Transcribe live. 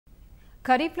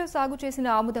ఖరీఫ్లో సాగు చేసిన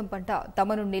ఆముదం పంట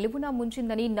తమను నిలువునా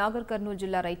ముంచిందని నాగర్ కర్నూలు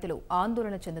జిల్లా రైతులు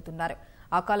ఆందోళన చెందుతున్నారు.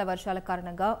 అకాల వర్షాల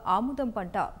కారణంగా ఆముదం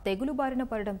పంట తెగులు బారిన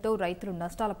పడడంతో రైతులు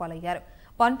నష్టాల పాలయ్యారు.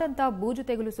 పంటంతా బూజు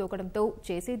తెగులు సోకడంతో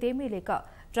చేసేదేమీ లేక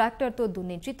ట్రాక్టర్తో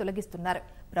దున్నించి తొలగిస్తున్నారు.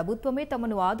 ప్రభుత్వమే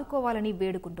తమను ఆదుకోవాలని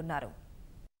వేడుకుంటున్నారు.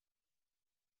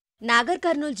 నాగర్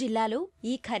కర్నూలు జిల్లాలో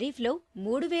ఈ ఖరీఫ్లో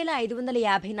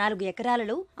 3,554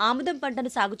 ఎకరాలలో ఆముదం పంటను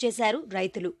సాగు చేశారు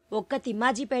రైతులు. ఒక్క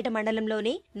తిమ్మాజీపేట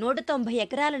మండలంలోనే 190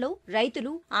 ఎకరాలలో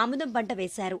రైతులు ఆముదం పంట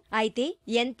వేశారు. అయితే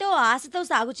ఎంతో ఆశతో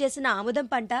సాగు చేసిన ఆముదం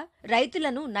పంట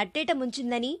రైతులను నట్టేట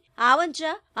ముంచిందని ఆవంచ,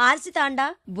 ఆర్సితాండా,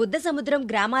 బుద్ధ సముద్రం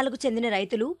గ్రామాలకు చెందిన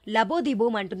రైతులు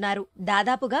లబోదిబోమంటున్నారు.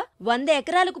 దాదాపుగా 100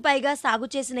 ఎకరాలకు పైగా సాగు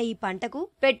చేసిన ఈ పంటకు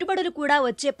పెట్టుబడులు కూడా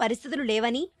వచ్చే పరిస్థితులు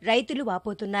లేవని రైతులు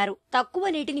వాపోతున్నారు. తక్కువ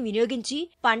నీటిని వినియోగించి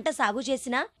పంట సాగు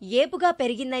చేసినా ఏపుగా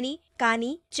పెరిగిందని, కానీ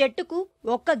చెట్టుకు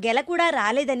ఒక్క గెల కూడా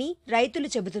రాలేదని రైతులు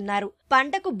చెబుతున్నారు.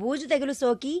 పంటకు బూజు తెగులు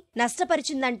సోకి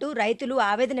నష్టపరిచిందంటూ రైతులు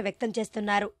ఆవేదన వ్యక్తం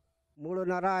చేస్తున్నారు.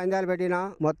 3.5 ఐందాలు పెట్టినా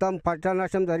మొత్తం పంట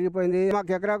నష్టం జరిగిపోయింది.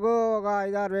 మాకు ఎకరాకు ఒక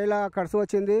 5-6 వేల ఖర్చు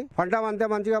వచ్చింది. పంట అంతే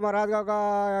మంచిగా మరాదుగా ఒక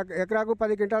ఎకరాకు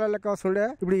 10 క్వింటాల లెక్క వస్తుండే.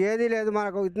 ఇప్పుడు ఏది లేదు,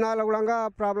 మనకు విత్తనాల కూడా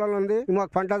ప్రాబ్లం ఉంది.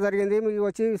 మాకు పంట జరిగింది, మీకు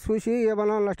వచ్చి చూసి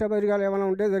ఏమైనా నష్టపరిహారాలు ఏమైనా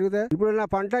ఉంటే జరిగితే. ఇప్పుడు నా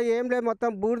పంట ఏం లేదు, మొత్తం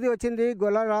బూడిది వచ్చింది,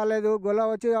 గొల్ల రాలేదు. గొల్ల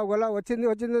వచ్చి ఆ గొల్ల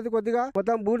వచ్చింది కొద్దిగా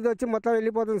మొత్తం బూడిది వచ్చి మొత్తం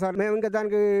వెళ్ళిపోతుంది సార్. మేము ఇంకా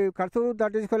దానికి ఖర్చు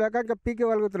తట్టించుకోలేక ఇంకా పీకి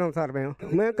వలుగుతున్నాం సార్.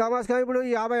 మేము కమస్గా ఇప్పుడు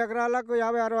 50 ఎకరాలకు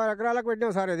 50-60 ఎకరాలకు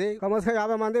పెట్టినాం సార్. ఇది కమస్గా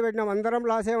 50 మంది పెట్టినాం, అందరం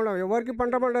లాస్ ఏ ఉన్నాం, ఎవరికి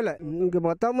పంట పండలే. ఇంక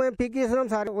మొత్తం మేము పీకిస్తున్నాం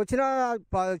సార్. వచ్చిన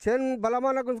చేను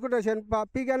బలమాన గుంజుకుంటే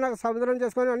పీకి అన్న సముద్రం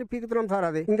చేసుకొని అన్ని పీకుతున్నాం సార్.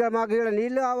 అది ఇంకా మాకు ఇక్కడ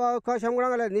నీళ్లు అవకాశం కూడా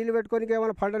లేదు. నీళ్లు పెట్టుకొని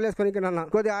ఏమైనా పంటలు వేసుకొని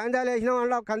కొద్దిగా ఆయందాలు వేసినాం,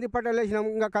 అలా కంది పట్టలు వేసినాం.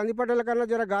 ఇంకా కంది పట్టల కన్నా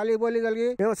జర గాలి బోలి కలిగి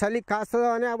మేము చలి కాస్తుందో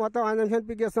అని మొత్తం 5 నిమిషాలు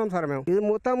పీకేస్తున్నాం సార్. మేము ఇది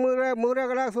మొత్తం 3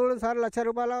 ఎకరాలు చూడండి సార్,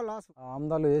 ₹1,00,000 లాస్.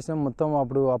 ఆముదాలు వేసినాం మొత్తం.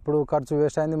 అప్పుడు ఖర్చు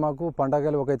వేస్ట్ అయింది మాకు.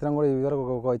 పంటకాయలు ఒక ఇతరం కూడా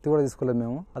ఒక ఎత్తు కూడా తీసుకోలేదు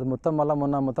మేము. అది మొత్తం మళ్ళీ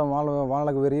మొత్తం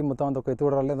వాళ్ళకి పెరిగి మొత్తం అంత ఒక ఎత్తు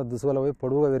కూడా రాలేదు. దుసుగల పోయి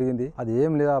పొడుగుగా పెరిగింది. అది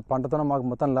ఏం లేదు, ఆ పంటతో మాకు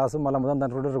మొత్తం లాస్. మళ్ళీ మొత్తం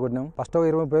దాని రోడ్డు కొట్టినాం. ఫస్ట్ ఒక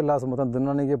 20 పేరు లాస్. మొత్తం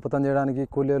దున్నడానికి పుతం చేయడానికి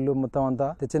కూలీలు మొత్తం అంతా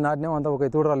తెచ్చి నాటినాం. అంతా ఒక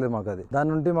ఎత్తు కూడా రాలేదు మాకు. అది దాని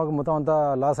నుండి మాకు మొత్తం అంతా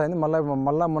లాస్ అయింది. మళ్ళీ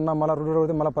రోడ్డు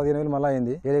కొడితే మళ్ళీ 15,000 మళ్ళీ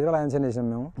అయింది. 7 ఎకరాలు ఆయన చేసినాం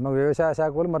మేము. మాకు వ్యవసాయ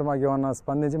శాఖ వాళ్ళు మరి మాకు ఏమన్నా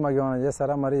స్పందించి మాకు ఏమైనా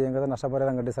చేస్తారా, మరి ఏం కదా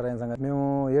నష్టపరిహారం కట్టిస్తారా ఏం సంగతి. మేము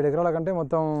 7 ఎకరాల కంటే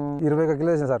మొత్తం 21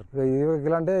 కిలో వేసాం సార్. 21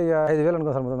 కిలో అంటే 5,000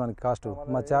 అనుకో సార్ మొత్తం దానికి కాస్ట్.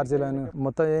 మా ఛార్జీలు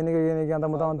మొత్తం ఏనికి అంత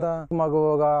మొత్తం అంతా మాకు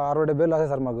ఒక 60-70 లాసే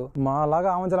సార్. మాకు మా లాగా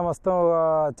ఆమంచల మొత్తం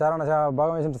చారణ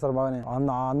బాగా వేసి సార్. బాగానే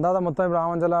అందాద మొత్తం ఇప్పుడు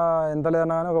ఆమంచల ఎంత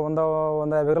లేదన్నా కానీ ఒక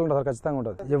 100-150 ఎకరాలు ఉంటుంది సార్ ఖచ్చితంగా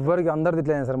ఉంటుంది. ఎవరికి అందరు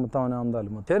ఇట్లా సార్ మొత్తం అందాలు.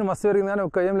 చేను మస్తు పెరిగింది కానీ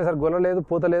ఒక్క ఏం లేదు సార్. గొల్ల లేదు,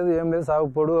 పూత లేదు, ఏం లేదు, సాగు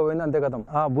పొడుగు పోయింది అంతే కథం.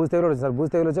 బూజు తెగులు వచ్చింది సార్.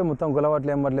 బూజు తెగులు వచ్చి మొత్తం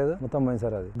గులవట్లు ఏం పడలేదు, మొత్తం పోయింది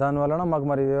సార్. అది దాని వలన మాకు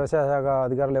మరి వ్యవసాయ శాఖ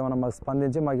అధికారులు ఏమైనా మాకు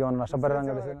స్పందించి మాకు ఏమైనా నష్టపరిహారం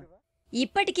కలిసి.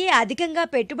 ఇప్పటికే అధికంగా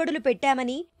పెట్టుబడులు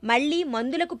పెట్టామని మళ్లీ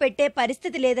మందులకు పెట్టే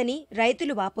పరిస్థితి లేదని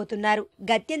రైతులు వాపోతున్నారు.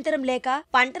 గత్యంతరం లేక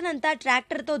పంటనంతా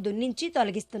ట్రాక్టర్తో దున్నించి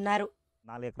తొలగిస్తున్నారు.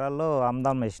 4 ఎకరాల్లో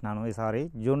ఆముదం వేసినాను. ఈసారి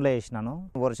జూన్లో వేసినాను.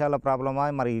 వర్షాల ప్రాబ్లమా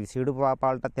మరి సీడు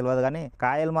పాల్ట తెలియదు కానీ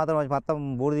కాయలు మాత్రం మొత్తం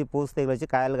బూడిది పూసి తెగిలి వచ్చి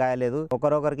కాయలు కాయలేదు.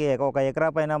 ఒకరికి ఒక ఎకరా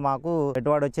పైన మాకు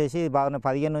పెట్టుబడి వచ్చేసి బాగా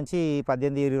 15 నుంచి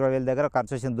 18-20 వేల దగ్గర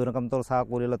ఖర్చు వచ్చింది. దునకంతో సహా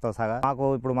కూలీలతో సహా. మాకు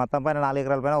ఇప్పుడు మొత్తం పైన 4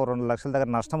 ఎకరాల పైన 2 లక్షల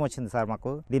దగ్గర నష్టం వచ్చింది సార్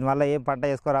మాకు. దీనివల్ల ఏం పంట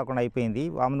వేసుకోరాకుండా అయిపోయింది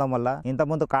ఆముదం వల్ల.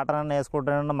 ఇంతకుముందు కాటన్ అన్న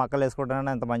వేసుకుంటానన్నా, మక్కలు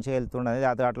వేసుకుంటానన్నా ఎంత మంచిగా వెళ్తుండేది.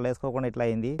 అది అట్లా వేసుకోకుండా ఇట్లా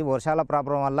అయింది. వర్షాల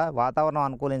ప్రాబ్లం వల్ల వాతావరణం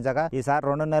అనుకూలించగా ఈసారి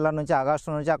 2 నెలల నుంచి ఆగస్టు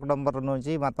నుంచి అక్టోబర్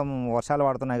నుంచి మొత్తం వర్షాలు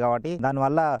పడుతున్నాయి కాబట్టి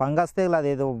దానివల్ల ఫంగస్ తెగులు,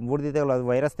 అదేదో బూడిది తెగులు,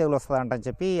 వైరస్ తెగులు వస్తుంది అంటని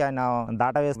చెప్పి ఆయన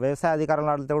దాటా వ్యవసాయ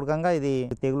అధికారులు అడుగుతుండగా ఇది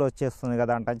తెగులు వచ్చేస్తుంది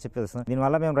కదా అంటని చెప్పేస్తుంది.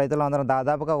 దీనివల్ల మేము రైతులు అందరం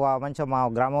దాదాపుగా మంచిగా మా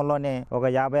గ్రామంలోనే ఒక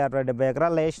 50-60-70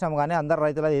 ఎకరాలు వేసినాం కానీ అందరు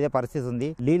రైతులు ఇదే పరిస్థితి ఉంది.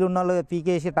 నీళ్ళు ఉన్న వాళ్ళు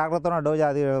పీకేసి ట్రాక్టర్తో డోజ్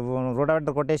అది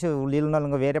రోటావేటర్ కొట్టేసి నీళ్ళు ఉన్న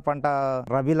వాళ్ళు వేరే పంట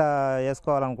రబీలా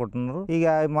వేసుకోవాలనుకుంటున్నారు. ఇక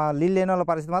మా నీళ్ళు లేని వాళ్ళ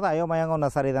పరిస్థితి మాత్రం అయోమయంగా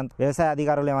ఉన్నారు సార్. ఇదంతా వ్యవసాయ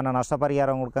అధికారులు ఏమైనా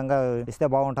నష్టపరిహారం ఉడకంగా ఇస్తే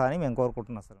బాగుంటుందని మేము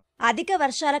కోరుకుంటున్నాం. అధిక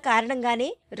వర్షాల కారణంగానే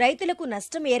రైతులకు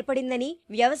నష్టం ఏర్పడిందని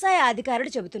వ్యవసాయ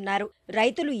అధికారులు చెబుతున్నారు.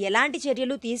 రైతులు ఎలాంటి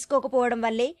చర్యలు తీసుకోకపోవడం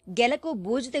వల్లే గెలకు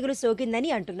బూజు తెగులు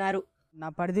సోకిందని అంటున్నారు. నా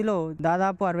పరిధిలో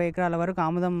దాదాపు 60 ఎకరాల వరకు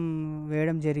ఆముదం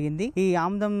వేయడం జరిగింది. ఈ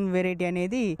ఆముదం వెరైటీ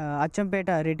అనేది అచ్చంపేట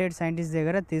రిటైర్డ్ సైంటిస్ట్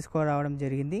దగ్గర తీసుకురావడం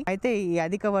జరిగింది. అయితే ఈ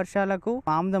అధిక వర్షాలకు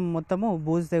ఆముదం మొత్తము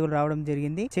బూజు తెగులు రావడం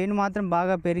జరిగింది. చేను మాత్రం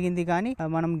బాగా పెరిగింది కానీ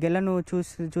మనం గెలను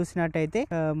చూసినట్టయితే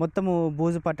మొత్తము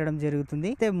బూజు పట్టడం జరుగుతుంది.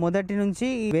 అయితే మొదటి నుంచి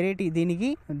ఈ వెరైటీ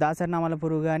దీనికి దాసరనామాల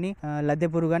పురుగు గాని లద్దె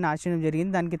పురుగు గాని ఆశ్రయం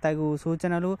జరిగింది. దానికి తగు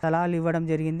సూచనలు సలహాలు ఇవ్వడం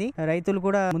జరిగింది. రైతులు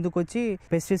కూడా ముందుకొచ్చి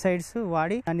పెస్టిసైడ్స్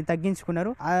వాడి దాన్ని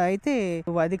తగ్గించుకున్నారు. అయితే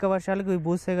అధిక వర్షాలకు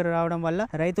భూసేకరణ రావడం వల్ల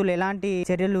రైతులు ఎలాంటి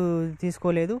చర్యలు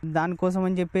తీసుకోలేదు. దానికోసం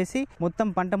అని చెప్పేసి మొత్తం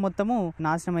పంట మొత్తము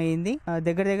నాశనం అయ్యింది.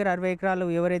 దగ్గర 60 ఎకరాలు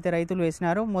ఎవరైతే రైతులు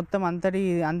వేసినారో మొత్తం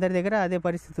అందరి దగ్గర అదే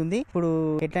పరిస్థితి ఉంది. ఇప్పుడు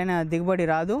ఎట్లయినా దిగుబడి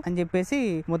రాదు అని చెప్పేసి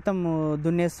మొత్తం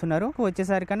దున్నేస్తున్నారు.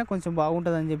 వచ్చేసరికన్నా కొంచెం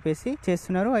బాగుంటది అని చెప్పేసి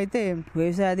చేస్తున్నారు. అయితే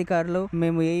వ్యవసాయ అధికారులు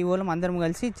మేము ఏఈఓలం అందరం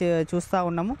కలిసి చూస్తా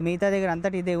ఉన్నాము. మిగతా దగ్గర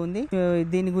అంతటి ఇదే ఉంది.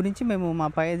 దీని గురించి మేము మా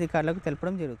పై అధికారులకు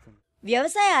తెలపడం జరుగుతుంది.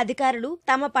 వ్యవసాయ అధికారులు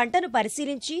తమ పంటను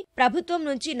పరిశీలించి ప్రభుత్వం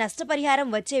నుంచి నష్టపరిహారం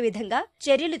వచ్చే విధంగా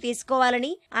చర్యలు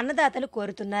తీసుకోవాలని అన్నదాతలు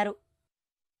కోరుతున్నారు.